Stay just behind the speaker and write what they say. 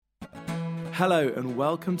Hello and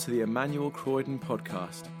welcome to the Emmanuel Croydon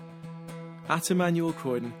podcast. At Emmanuel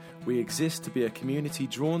Croydon, we exist to be a community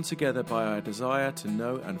drawn together by our desire to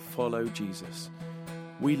know and follow Jesus.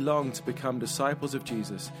 We long to become disciples of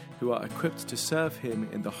Jesus who are equipped to serve him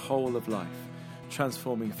in the whole of life,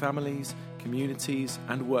 transforming families, communities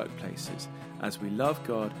and workplaces as we love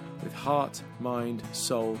God with heart, mind,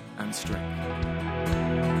 soul and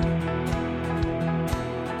strength.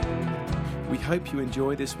 We hope you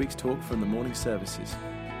enjoy this week's talk from the morning services.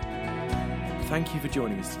 Thank you for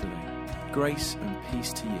joining us today. Grace and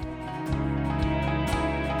peace to you.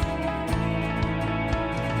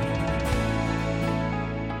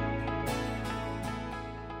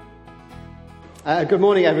 Good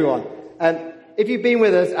morning, everyone. If you've been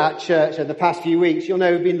with us at church over the past few weeks, you'll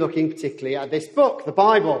know we've been looking particularly at this book, the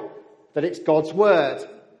Bible, that it's God's Word,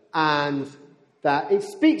 and that it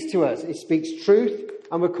speaks to us. It speaks truth,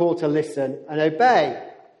 and we're called to listen and obey.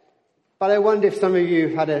 But I wonder if some of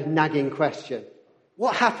you had a nagging question.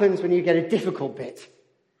 What happens when you get a difficult bit?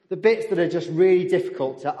 The bits that are just really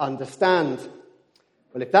difficult to understand.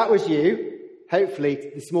 Well, if that was you,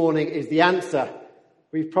 hopefully this morning is the answer.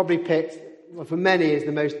 We've probably picked, well, for many, is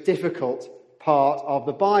the most difficult part of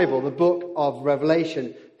the Bible, the book of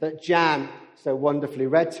Revelation that Jan so wonderfully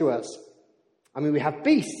read to us. I mean, we have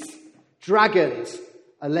beasts, dragons,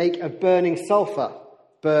 a lake of burning sulfur,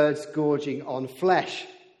 birds gorging on flesh.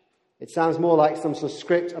 It sounds more like some sort of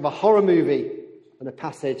script of a horror movie than a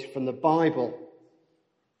passage from the Bible.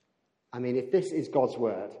 I mean, if this is God's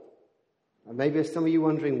word, and maybe there's some of you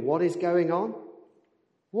wondering what is going on,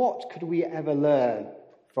 what could we ever learn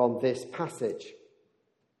from this passage?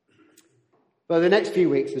 Well, the next few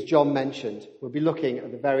weeks, as John mentioned, we'll be looking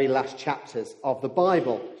at the very last chapters of the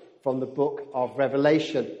Bible from the book of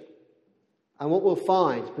Revelation. And what we'll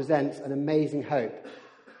find presents an amazing hope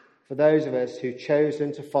for those of us who've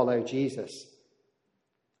chosen to follow Jesus.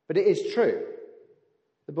 But it is true,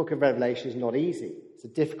 the book of Revelation is not easy. It's a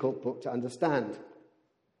difficult book to understand.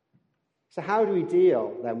 So how do we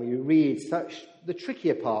deal then when we read the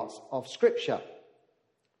trickier parts of Scripture?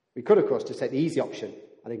 We could, of course, just take the easy option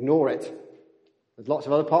and ignore it. There's lots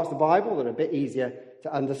of other parts of the Bible that are a bit easier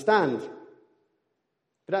to understand.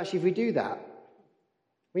 But actually, if we do that,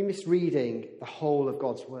 we miss reading the whole of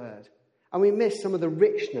God's Word. And we miss some of the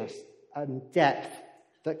richness and depth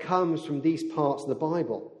that comes from these parts of the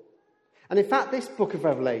Bible. And in fact, this book of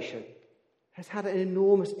Revelation has had an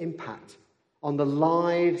enormous impact on the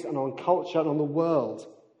lives and on culture and on the world.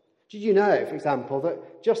 Did you know, for example,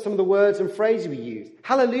 that just some of the words and phrases we use,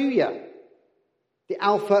 hallelujah, the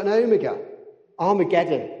Alpha and Omega,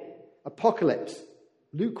 Armageddon, apocalypse,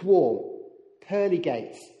 lukewarm, pearly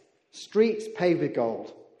gates, streets paved with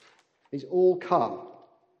gold, these all come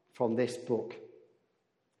from this book.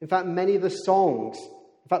 In fact, many of the songs,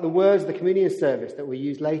 in fact, the words of the communion service that we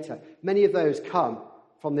use later, many of those come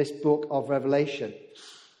from this book of Revelation.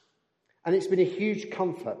 And it's been a huge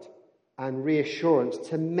comfort and reassurance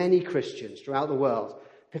to many Christians throughout the world,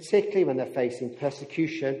 particularly when they're facing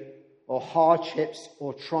persecution or hardships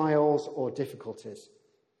or trials or difficulties.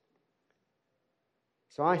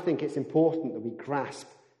 So I think it's important that we grasp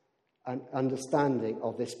an understanding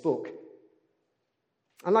of this book.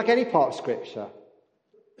 And like any part of Scripture,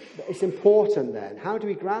 it's important then. How do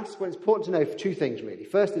we grasp? Well, it's important to know two things, really.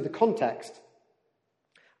 Firstly, the context.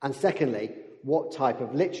 And secondly, what type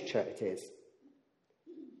of literature it is.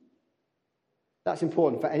 That's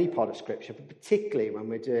important for any part of Scripture, but particularly when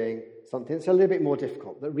we're doing something that's a little bit more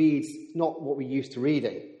difficult, that reads not what we're used to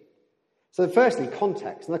reading. So firstly,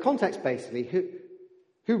 context. And the context basically,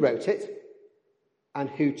 who wrote it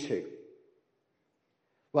and who to.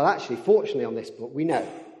 Well, actually, fortunately on this book, we know.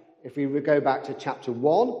 If we go back to chapter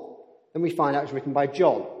 1, then we find out it's written by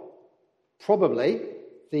John, probably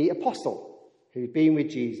the apostle who'd been with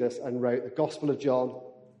Jesus and wrote the Gospel of John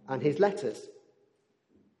and his letters.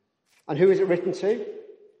 And who is it written to?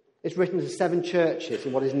 It's written to 7 churches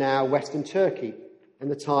in what is now Western Turkey in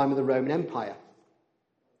the time of the Roman Empire.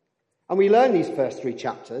 And we learn these first 3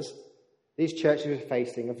 chapters, these churches were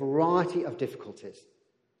facing a variety of difficulties.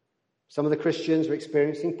 Some of the Christians were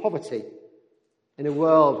experiencing poverty in a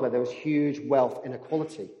world where there was huge wealth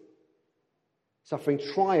inequality, suffering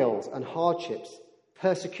trials and hardships,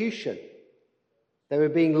 persecution. They were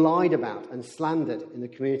being lied about and slandered in the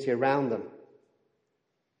community around them.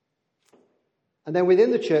 And then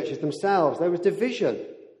within the churches themselves, there was division.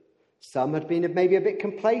 Some had been maybe a bit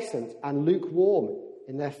complacent and lukewarm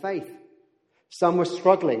in their faith. Some were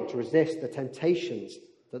struggling to resist the temptations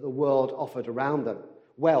that the world offered around them.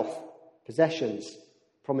 Wealth, possessions,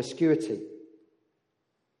 promiscuity.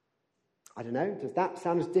 I don't know, does that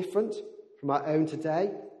sound as different from our own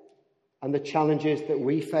today? and the challenges that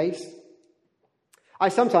we face. I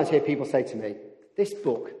sometimes hear people say to me, this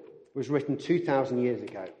book was written 2,000 years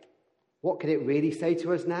ago. What could it really say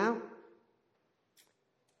to us now?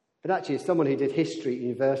 But actually, as someone who did history at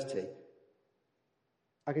university,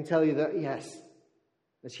 I can tell you that, yes,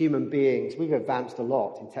 as human beings, we've advanced a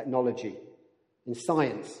lot in technology, in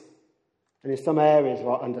science, and in some areas of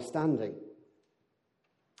our understanding.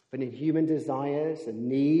 But in human desires and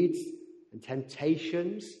needs and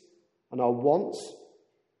temptations and our wants,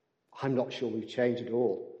 I'm not sure we've changed at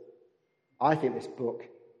all. I think this book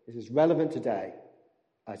is as relevant today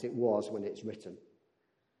as it was when it's written.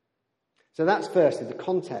 So that's firstly the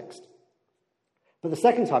context. But the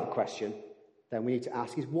second type of question then we need to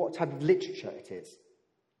ask is what type of literature it is.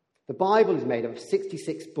 The Bible is made up of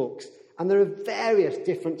 66 books, and there are various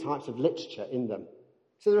different types of literature in them.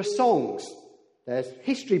 So there are songs, there's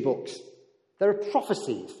history books, there are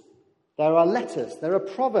prophecies, there are letters, there are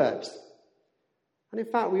proverbs. And in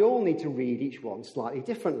fact, we all need to read each one slightly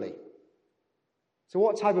differently. So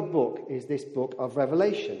what type of book is this book of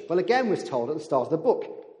Revelation? Well, again, we're told at the start of the book.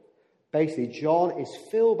 Basically, John is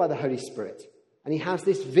filled by the Holy Spirit, and he has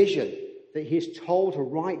this vision that he is told to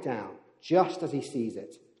write down just as he sees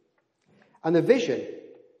it. And the vision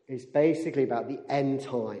is basically about the end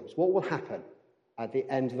times, what will happen at the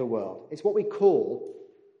end of the world. It's what we call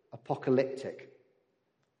apocalyptic.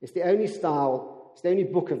 It's the only style, it's the only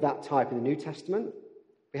book of that type in the New Testament.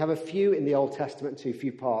 We have a few in the Old Testament, too,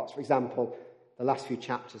 few parts. For example, the last few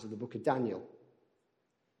chapters of the book of Daniel.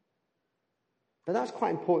 But that's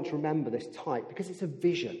quite important to remember, this type, because it's a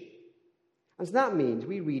vision. And so that means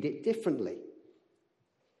we read it differently.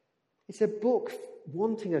 It's a book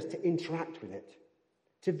wanting us to interact with it,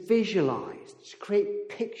 to visualize, to create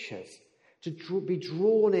pictures, to be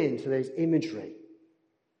drawn into those imagery.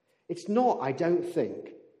 It's not, I don't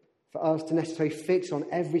think, for us to necessarily fix on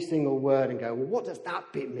every single word and go, well, what does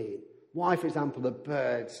that bit mean? Why, for example, the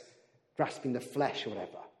birds grasping the flesh or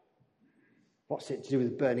whatever? What's it to do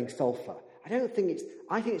with burning sulfur? I think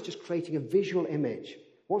it's just creating a visual image.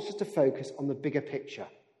 Wants us to focus on the bigger picture.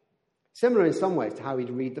 Similar in some ways to how we'd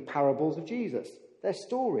read the parables of Jesus. They're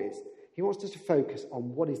stories. He wants us to focus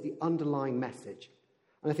on what is the underlying message.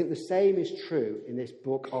 And I think the same is true in this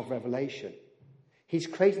book of Revelation. He's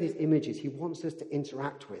creating these images he wants us to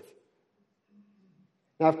interact with.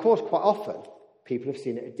 Now, of course, quite often, people have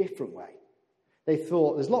seen it a different way. They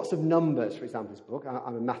thought, there's lots of numbers, for example, in this book.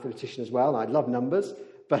 I'm a mathematician as well, and I love numbers.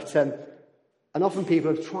 But and often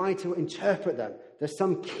people have tried to interpret them. There's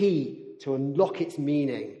some key to unlock its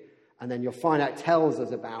meaning. And then you'll find out it tells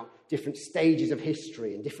us about different stages of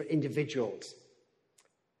history and different individuals.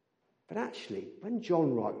 But actually, when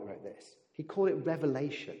John wrote this, he called it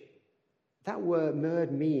revelation. That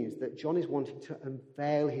word means that John is wanting to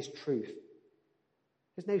unveil his truth.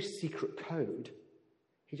 There's no secret code.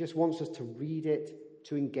 He just wants us to read it,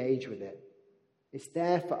 to engage with it. It's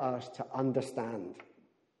there for us to understand,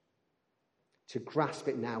 to grasp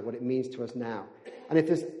it now, what it means to us now. And if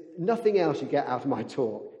there's nothing else you get out of my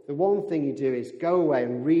talk, the one thing you do is go away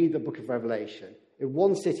and read the book of Revelation in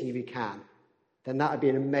one sitting if you can, then that would be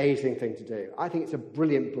an amazing thing to do. I think it's a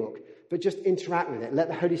brilliant book, but just interact with it. Let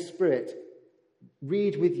the Holy Spirit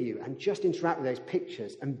read with you and just interact with those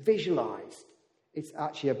pictures and visualize. It's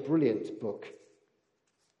actually a brilliant book.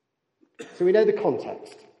 So we know the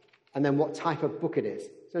context and then what type of book it is.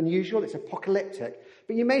 It's unusual, it's apocalyptic,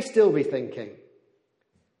 but you may still be thinking,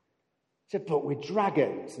 it's a book with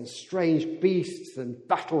dragons and strange beasts and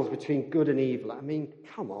battles between good and evil. I mean,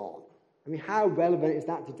 come on. I mean, how relevant is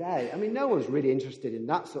that today? I mean, no one's really interested in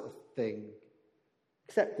that sort of thing,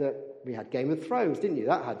 except that we had Game of Thrones, didn't you?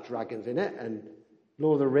 That had dragons in it, and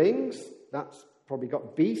Lord of the Rings, that's probably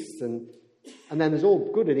got beasts, and then there's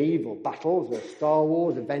all good and evil battles, there's Star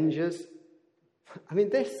Wars, Avengers. I mean,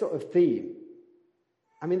 this sort of theme,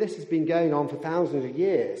 this has been going on for thousands of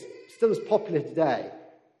years, still as popular today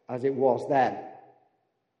as it was then.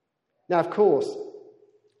 Now, of course,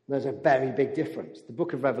 there's a very big difference. The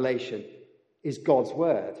book of Revelation is God's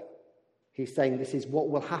word. He's saying this is what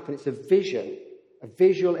will happen. It's a vision, a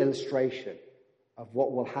visual illustration of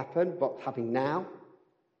what will happen, what's happening now,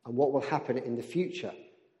 and what will happen in the future.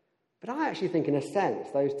 But I actually think, in a sense,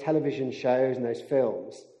 those television shows and those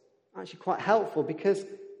films are actually quite helpful because,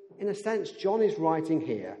 in a sense, John is writing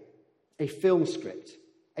here a film script,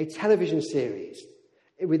 a television series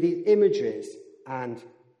with these images and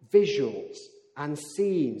visuals and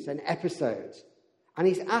scenes and episodes. And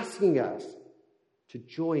he's asking us to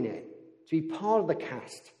join in, to be part of the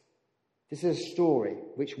cast. This is a story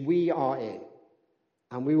which we are in,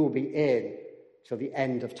 and we will be in till the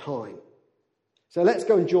end of time. So let's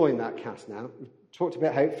go and join that cast now. Talked a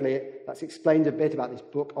bit, hopefully, that's explained a bit about this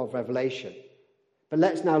book of Revelation. But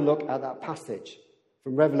let's now look at that passage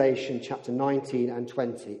from Revelation chapter 19 and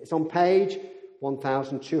 20. It's on page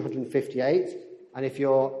 1258. And if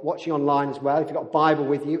you're watching online as well, if you've got a Bible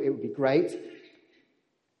with you, it would be great.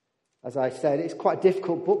 As I said, it's quite a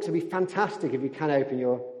difficult book, so it would be fantastic if you can open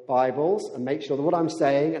your Bibles and make sure that what I'm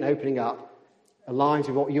saying and opening up aligns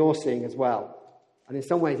with what you're seeing as well. And in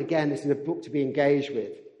some ways, again, this is a book to be engaged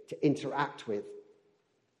with, to interact with.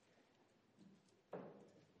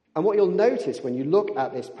 And what you'll notice when you look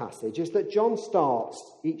at this passage is that John starts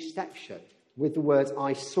each section with the words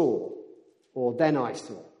 "I saw" or "then I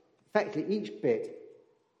saw." Effectively, each bit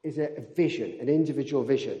is a vision, an individual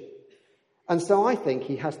vision. And so I think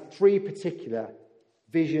he has three particular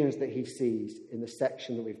visions that he sees in the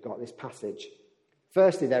section that we've got, this passage.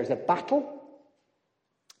 Firstly, there is a battle,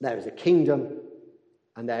 there is a kingdom,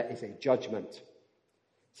 and there is a judgment.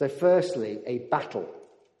 So firstly, a battle.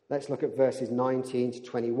 Let's look at verses 19 to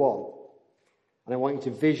 21. And I want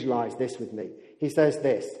you to visualize this with me. He says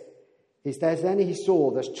this. He says, then he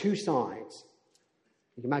saw there's two sides.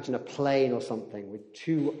 You can imagine a plane or something with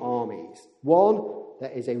two armies. One,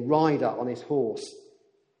 there is a rider on his horse,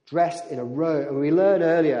 dressed in a robe. And we learn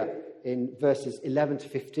earlier in verses 11 to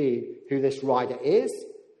 15 who this rider is.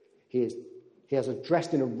 He has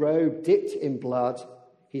dressed in a robe dipped in blood.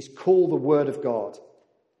 He's called the Word of God.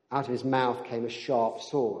 Out of his mouth came a sharp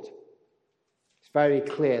sword. It's very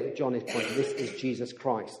clear that John is pointing, this is Jesus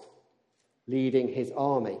Christ leading his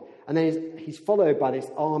army. And then he's followed by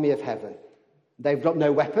this army of heaven. They've got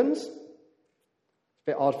no weapons. It's a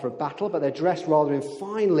bit odd for a battle, but they're dressed rather in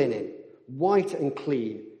fine linen, white and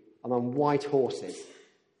clean, and on white horses.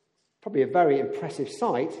 Probably a very impressive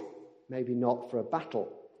sight, maybe not for a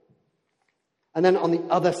battle. And then on the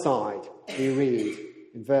other side, we read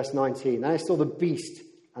in verse 19, then I saw the beast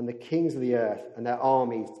and the kings of the earth and their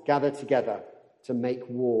armies gathered together to make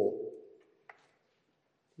war.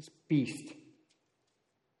 This beast.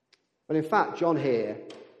 Well, in fact, John here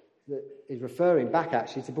is referring back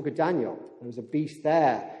actually to the book of Daniel. There was a beast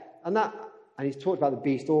there. And he's talked about the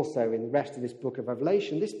beast also in the rest of this book of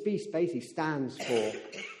Revelation. This beast basically stands for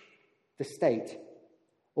the state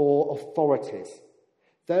or authorities.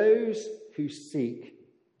 Those who seek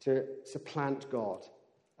to supplant God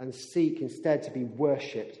and seek instead to be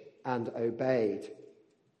worshipped and obeyed.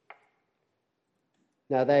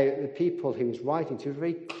 Now, the people he was writing to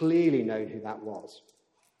very clearly known who that was.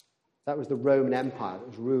 That was the Roman Empire that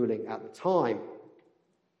was ruling at the time.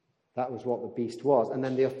 That was what the beast was. And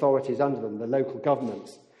then the authorities under them, the local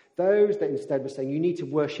governments. Those that instead were saying, you need to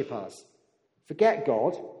worship us. Forget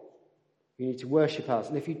God. You need to worship us.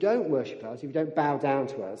 And if you don't worship us, if you don't bow down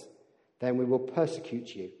to us, then we will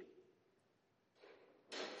persecute you.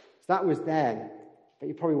 So that was then. But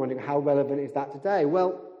you're probably wondering, how relevant is that today?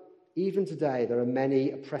 Well, even today, there are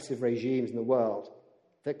many oppressive regimes in the world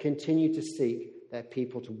that continue to seek their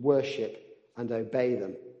people to worship and obey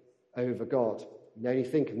them over God. You only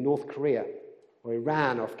think of North Korea or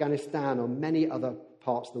Iran or Afghanistan or many other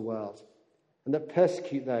parts of the world, and that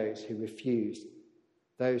persecute those who refuse,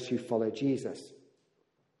 those who follow Jesus.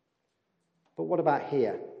 But what about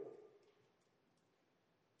here?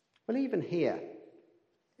 Well, even here,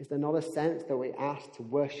 is there not a sense that we're asked to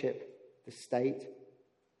worship the state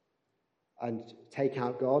and take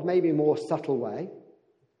out God? Maybe in a more subtle way.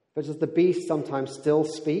 But does the beast sometimes still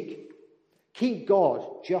speak? Keep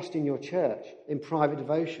God just in your church, in private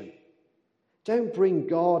devotion. Don't bring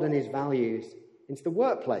God and his values into the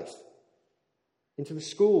workplace, into the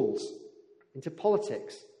schools, into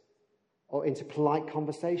politics, or into polite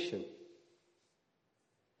conversation.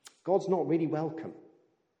 God's not really welcome.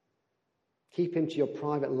 Keep him to your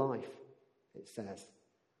private life, it says.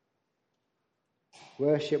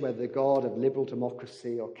 Worship whether the God of liberal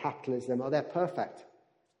democracy or capitalism, they're perfect,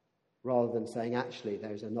 rather than saying, actually,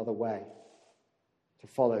 there's another way to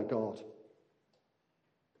follow God.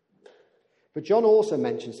 But John also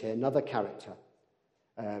mentions here another character.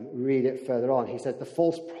 Read it further on. He says, the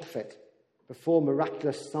false prophet performed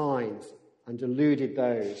miraculous signs and deluded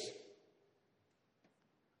those.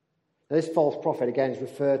 Now, this false prophet, again, is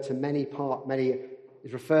referred to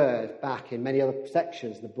is referred back in many other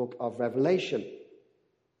sections of the book of Revelation.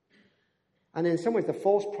 And in some ways, the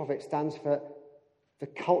false prophet stands for the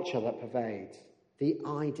culture that pervades, the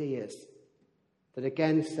ideas that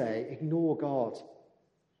again say, ignore God.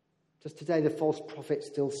 Does today the false prophets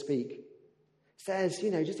still speak? Says,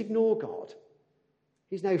 just ignore God.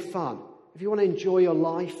 He's no fun. If you want to enjoy your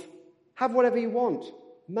life, have whatever you want.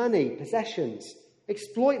 Money, possessions.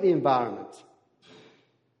 Exploit the environment.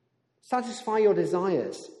 Satisfy your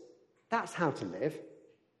desires. That's how to live.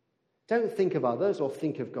 Don't think of others or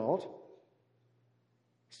think of God.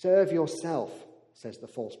 Serve yourself, says the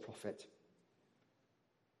false prophet.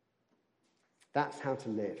 That's how to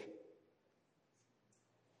live.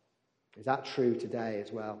 Is that true today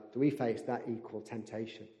as well? Do we face that equal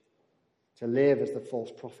temptation? To live as the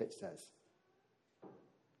false prophet says.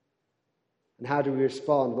 And how do we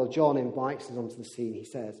respond? Well, John invites us onto the scene. He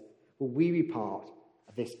says, will we be part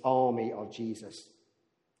of this army of Jesus?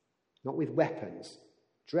 Not with weapons,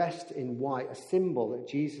 dressed in white, a symbol that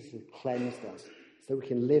Jesus has cleansed us so we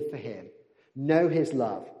can live for him, know his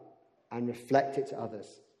love, and reflect it to others.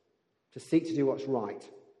 To seek to do what's right,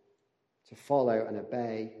 to follow and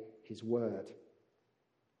obey his word.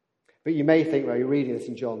 But you may think, well, you're reading this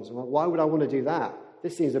in John's, well, why would I want to do that?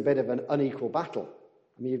 This seems a bit of an unequal battle.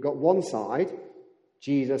 I mean, you've got one side,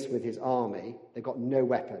 Jesus with his army. They've got no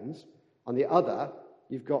weapons. On the other,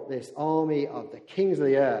 you've got this army of the kings of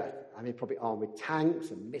the earth. I mean, probably armed with tanks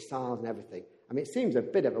and missiles and everything. I mean, it seems a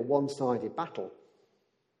bit of a one-sided battle.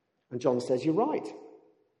 And John says, you're right.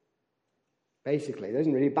 Basically, there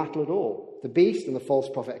isn't really a battle at all. The beast and the false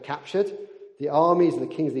prophet are captured. The armies of the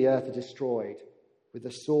kings of the earth are destroyed with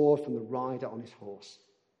the sword from the rider on his horse.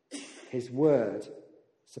 His word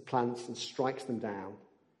supplants and strikes them down.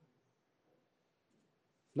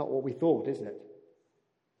 Not what we thought, is it?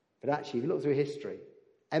 But actually, if you look through history,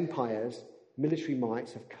 empires, military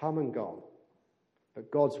mights have come and gone.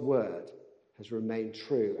 But God's word has remained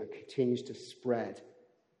true and continues to spread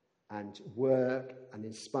and work and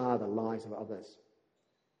inspire the lives of others.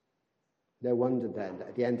 No wonder then that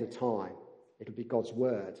at the end of time, it'll be God's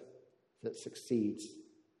word that succeeds.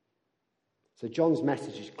 So John's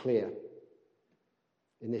message is clear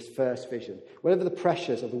in this first vision. Whatever the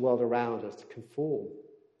pressures of the world around us, to conform,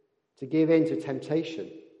 to give in to temptation.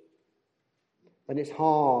 And it's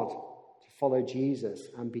hard to follow Jesus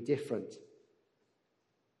and be different.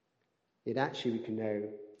 Yet actually we can know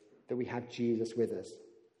that we have Jesus with us.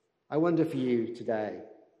 I wonder for you today,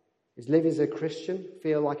 is living as a Christian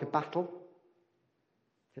feel like a battle?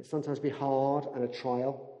 Can it sometimes be hard and a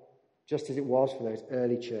trial, just as it was for those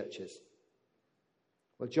early churches?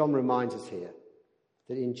 Well, John reminds us here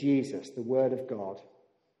that in Jesus, the Word of God,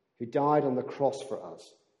 who died on the cross for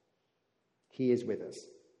us, he is with us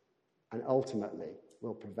and ultimately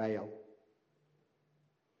will prevail.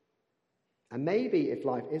 And maybe if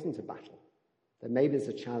life isn't a battle, then maybe there's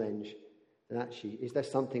a challenge. Then actually, is there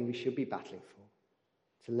something we should be battling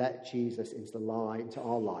for? To let Jesus into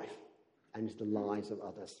our life and into the lives of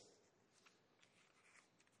others.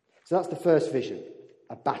 So that's the first vision,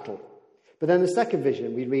 a battle. But then the second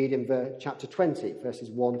vision we read in chapter 20, verses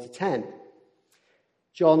 1 to 10.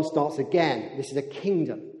 John starts again. This is a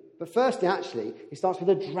kingdom. But firstly, actually, he starts with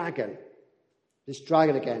a dragon. This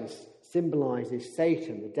dragon again symbolizes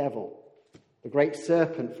Satan, the devil, the great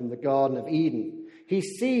serpent from the Garden of Eden.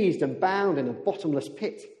 He's seized and bound in a bottomless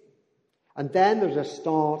pit. And then there's a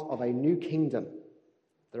start of a new kingdom.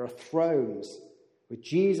 There are thrones with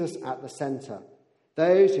Jesus at the center.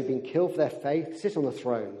 Those who've been killed for their faith sit on the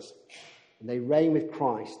thrones, and they reign with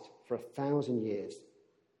Christ for 1,000 years.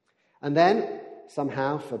 And then,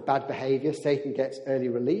 somehow, for bad behavior, Satan gets early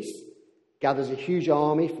release, gathers a huge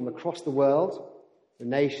army from across the world, the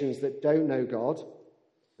nations that don't know God.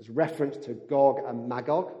 There's reference to Gog and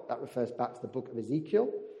Magog. That refers back to the book of Ezekiel.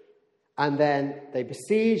 And then they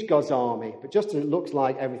besiege God's army. But just as it looks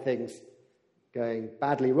like everything's going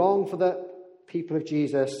badly wrong for the people of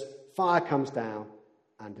Jesus, fire comes down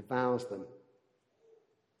and devours them.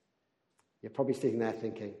 You're probably sitting there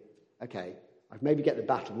thinking, okay, I've maybe get the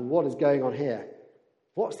battle, but what is going on here?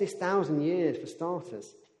 What's this 1,000 years for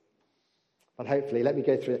starters? But hopefully, let me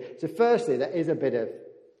go through it. So firstly, there is a bit of,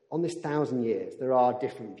 on this 1,000 years, there are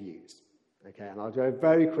different views. Okay, and I'll go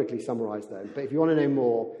very quickly summarise them. But if you want to know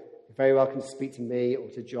more, you're very welcome to speak to me or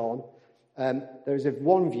to John. There is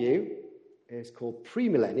one view, it's called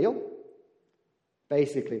premillennial.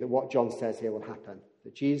 Basically, that what John says here will happen.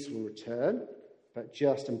 That Jesus will return, but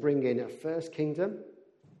just and bring in a first kingdom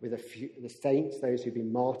with the saints, those who've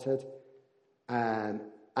been martyred. And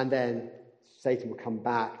then Satan will come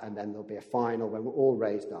back, and then there'll be a final when we're all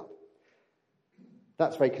raised up.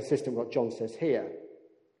 That's very consistent with what John says here.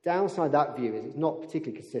 Downside that view is it's not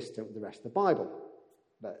particularly consistent with the rest of the Bible.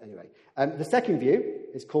 But anyway, the second view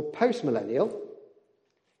is called postmillennial.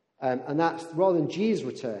 And that's, rather than Jesus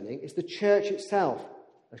returning, it's the church itself,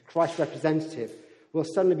 as Christ's representative, will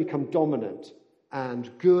suddenly become dominant, and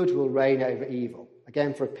good will reign over evil.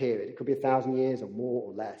 Again, for a period. It could be 1,000 years or more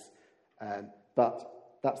or less. But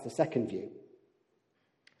that's the second view.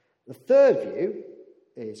 The third view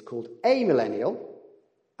is called amillennial.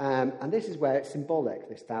 And this is where it's symbolic,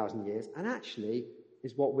 this 1,000 years. And actually,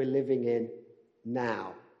 is what we're living in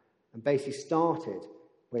now, and basically started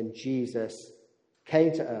when Jesus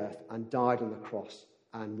came to earth and died on the cross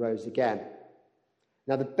and rose again.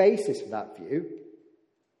 Now, the basis for that view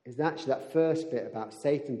is actually that first bit about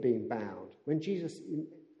Satan being bound. When Jesus,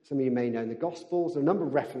 some of you may know in the Gospels, there are a number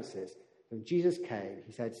of references. When Jesus came,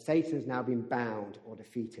 he said, Satan has now been bound or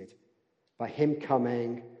defeated by him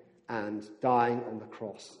coming and dying on the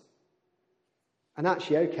cross. And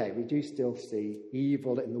actually, okay, we do still see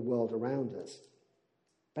evil in the world around us.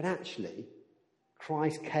 But actually,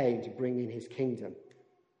 Christ came to bring in his kingdom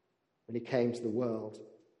when he came to the world,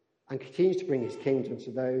 and continues to bring his kingdom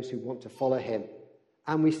to those who want to follow him.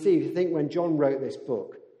 And we see, if you think when John wrote this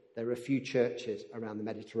book, there were a few churches around the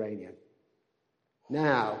Mediterranean.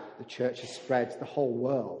 Now the church has spread to the whole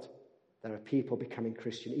world. There are people becoming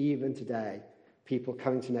Christian even today, people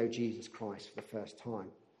coming to know Jesus Christ for the first time.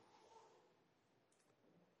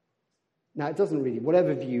 Now, it doesn't really,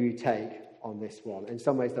 whatever view you take on this one, in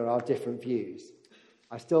some ways there are different views.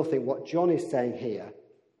 I still think what John is saying here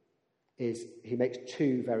is he makes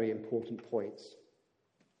two very important points.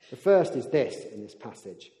 The first is this in this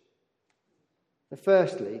passage.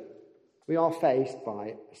 Firstly, we are faced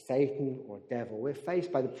by Satan or devil. We're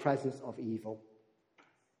faced by the presence of evil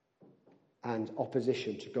and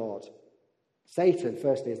opposition to God. Satan,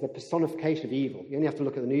 firstly, is the personification of evil. You only have to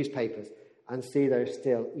look at the newspapers and see there's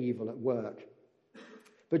still evil at work.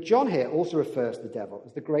 But John here also refers to the devil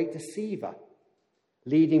as the great deceiver,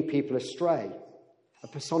 leading people astray, a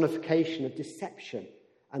personification of deception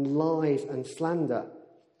and lies and slander.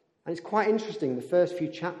 And it's quite interesting, in the first few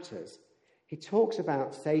chapters, he talks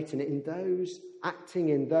about Satan acting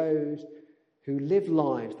in those who live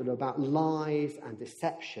lives that are about lies and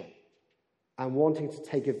deception and wanting to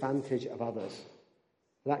take advantage of others.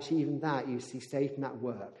 But actually, even that, you see Satan at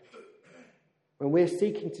work. When we're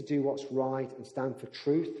seeking to do what's right and stand for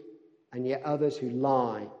truth, and yet others who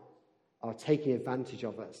lie are taking advantage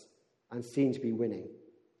of us and seem to be winning.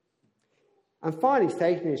 And finally,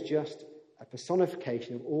 Satan is just a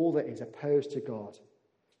personification of all that is opposed to God.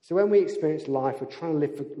 So when we experience life, we're trying to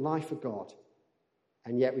live life for God,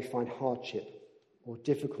 and yet we find hardship or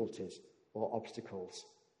difficulties or obstacles.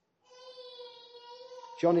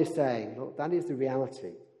 John is saying, look, that is the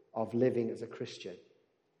reality of living as a Christian,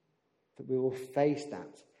 that we will face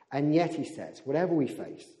that. And yet, he says, whatever we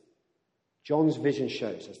face, John's vision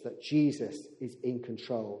shows us that Jesus is in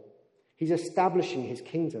control. He's establishing his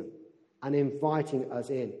kingdom and inviting us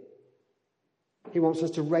in. He wants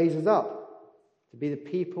us to raise us up, to be the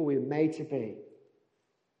people we were made to be,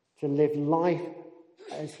 to live life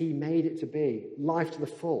as he made it to be, life to the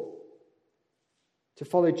full, to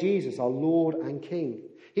follow Jesus, our Lord and King.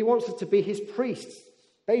 He wants us to be his priests,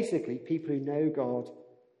 basically people who know God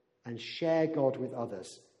and share God with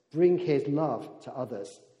others, bring his love to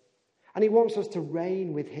others. And he wants us to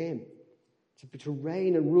reign with him, to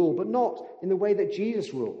reign and rule, but not in the way that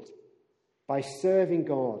Jesus ruled, by serving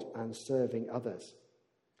God and serving others.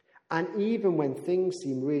 And even when things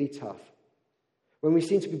seem really tough, when we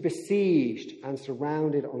seem to be besieged and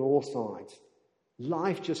surrounded on all sides,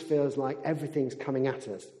 life just feels like everything's coming at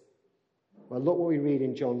us. Well, look what we read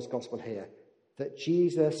in John's Gospel here, that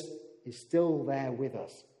Jesus is still there with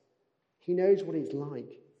us. He knows what it's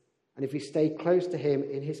like. And if we stay close to him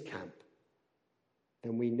in his camp,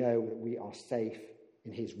 then we know that we are safe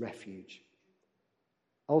in his refuge.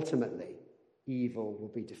 Ultimately, evil will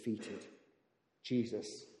be defeated.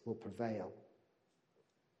 Jesus will prevail.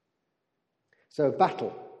 So a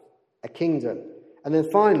battle, a kingdom. And then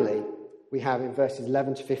finally, we have in verses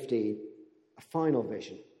 11 to 15, a final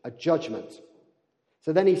vision, a judgment.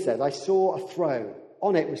 So then he says, I saw a throne.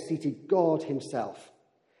 On it was seated God himself.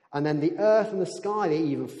 And then the earth and the sky, they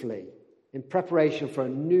even flee, in preparation for a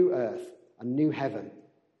new earth, a new heaven.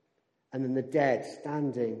 And then the dead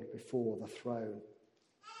standing before the throne.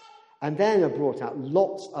 And then are brought out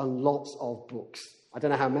lots and lots of books. I don't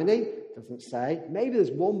know how many, it doesn't say. Maybe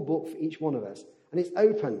there's one book for each one of us. And it's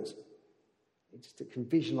opened. Just can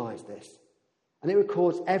visualize this. And it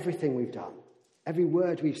records everything we've done, every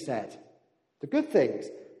word we've said. The good things,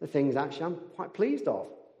 the things actually I'm quite pleased of.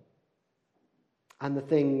 And the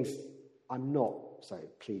things I'm not so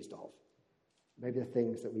pleased of. Maybe the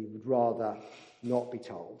things that we would rather not be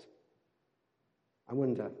told. I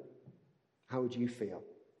wonder, how would you feel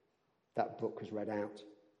if that book was read out?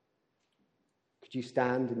 Could you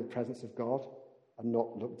stand in the presence of God and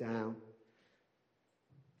not look down?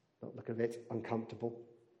 Not look a bit uncomfortable?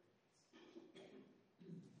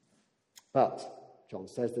 But John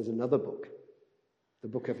says there's another book, the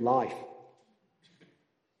book of life,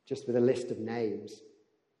 just with a list of names.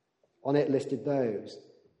 On it listed those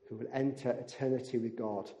who will enter eternity with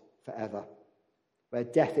God forever, where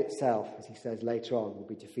death itself, as he says later on, will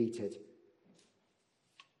be defeated.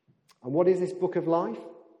 And what is this book of life?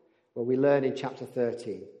 Well, we learn in chapter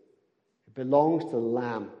 13. It belongs to the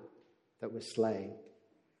Lamb that was slain.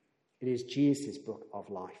 It is Jesus' book of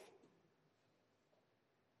life.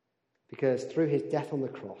 Because through his death on the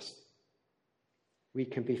cross, we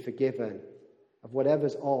can be forgiven of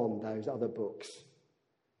whatever's on those other books.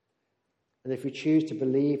 And if we choose to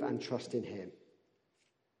believe and trust in him,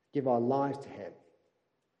 give our lives to him,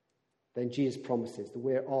 then Jesus promises that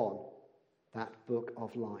we're on that book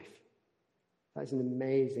of life. That is an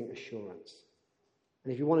amazing assurance.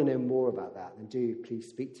 And if you want to know more about that, then do please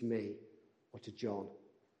speak to me or to John.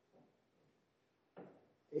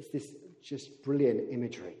 It's this just brilliant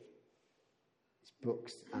imagery, these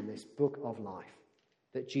books and this book of life,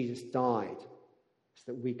 that Jesus died so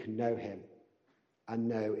that we can know him and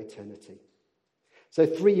know eternity. So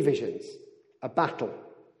 3 visions: a battle,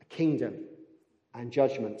 a kingdom, and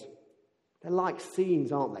judgment. They're like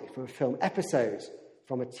scenes, aren't they, from a film, episodes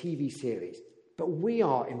from a TV series. But we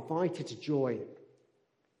are invited to join,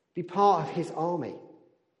 be part of his army,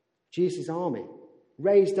 Jesus' army,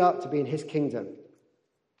 raised up to be in his kingdom,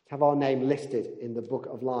 to have our name listed in the book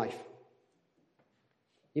of life.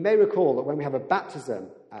 You may recall that when we have a baptism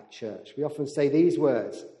at church, we often say these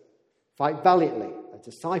words: fight valiantly, a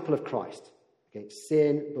disciple of Christ, against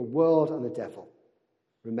sin, the world, and the devil.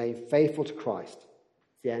 Remain faithful to Christ to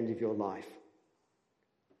the end of your life.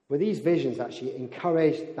 Well, these visions actually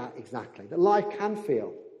encourage that exactly, that life can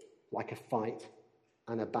feel like a fight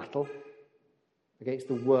and a battle against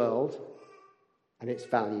the world and its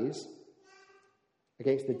values,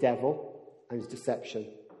 against the devil and his deception,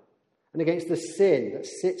 and against the sin that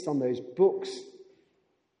sits on those books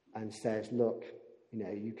and says, look,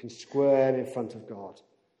 you can squirm in front of God.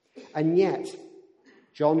 And yet,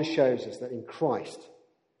 John shows us that in Christ,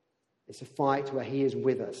 it's a fight where he is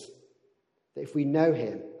with us. That if we know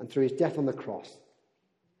him, and through his death on the cross,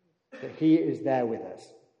 that he is there with us,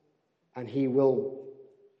 and he will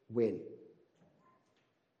win.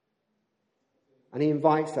 And he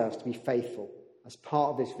invites us to be faithful as part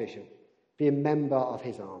of this vision, be a member of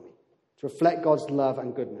his army, to reflect God's love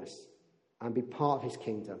and goodness, and be part of his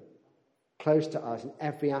kingdom, close to us in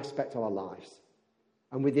every aspect of our lives,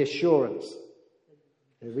 and with the assurance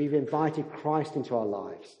that we've invited Christ into our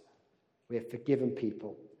lives, we are forgiven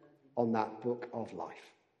people on that book of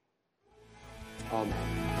life. Amen.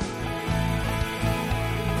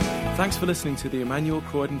 Thanks for listening to the Emmanuel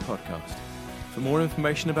Croydon podcast. For more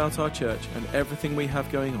information about our church and everything we have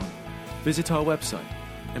going on, visit our website,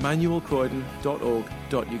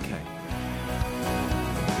 emmanuelcroydon.org.uk.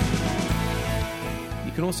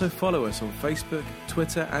 You can also follow us on Facebook,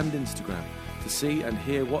 Twitter, and Instagram to see and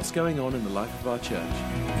hear what's going on in the life of our church.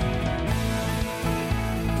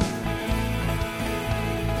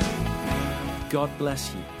 God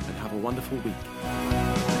bless you and have a wonderful week.